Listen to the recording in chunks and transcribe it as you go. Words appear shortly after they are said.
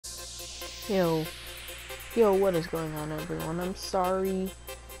Yo, what is going on, everyone? I'm sorry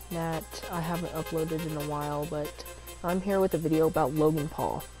that I haven't uploaded in a while, but I'm here with a video about Logan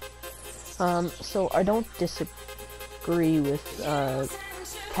Paul. So I don't disagree with,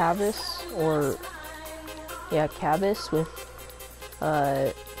 Cavis with,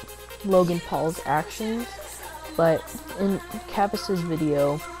 Logan Paul's actions, but in Cavis's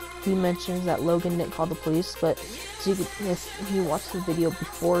video, he mentions that Logan didn't call the police, but if you watch the video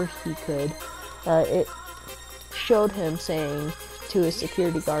before he could, it showed him saying to his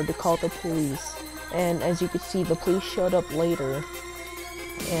security guard to call the police, and as you could see, the police showed up later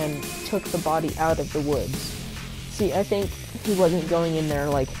and took the body out of the woods. See, I think he wasn't going in there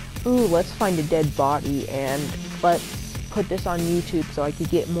like, ooh, let's find a dead body and let's put this on YouTube so I could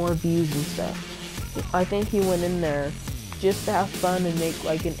get more views and stuff. I think he went in there just to have fun and make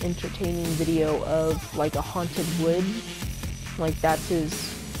like an entertaining video of like a haunted wood. Like that's his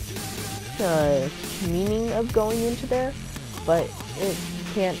meaning of going into there, but it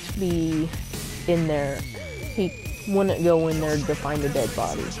can't be in there. He wouldn't go in there to find a dead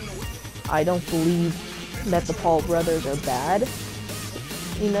body. I don't believe that the Paul brothers are bad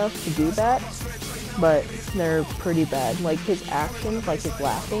enough to do that, but they're pretty bad. Like his actions, like his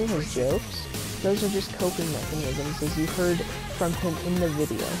laughing, his jokes, those are just coping mechanisms, as you heard from him in the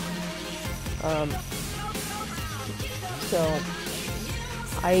video. So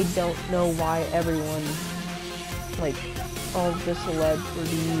I don't know why everyone, like all of the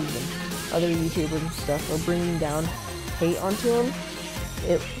celebrities and other YouTubers and stuff, are bringing down hate onto him.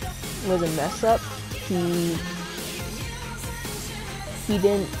 It was a mess up. He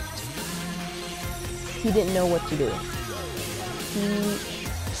didn't know what to do. He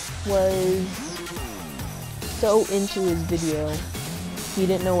was so into his video, he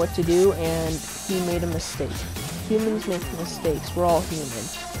didn't know what to do, and he made a mistake. Humans make mistakes. We're all human.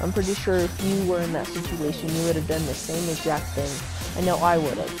 I'm pretty sure if you were in that situation, you would have done the same exact thing. I know I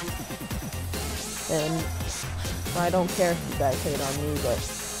would have. And I don't care if you guys hate on me, but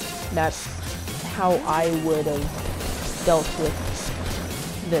that's how I would have dealt with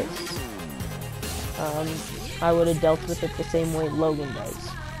this. I would have dealt with it the same way Logan does.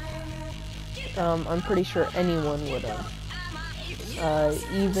 I'm pretty sure anyone would have.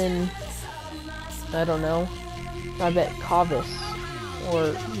 Even, I don't know, I bet Cavis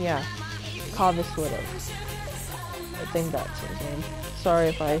would have. I think that's his name. Sorry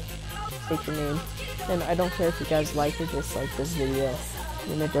if I take your name. And I don't care if you guys like or dislike this video. I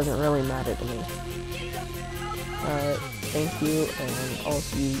mean, it doesn't really matter to me. Thank you, and I'll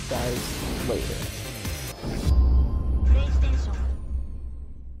see you guys later.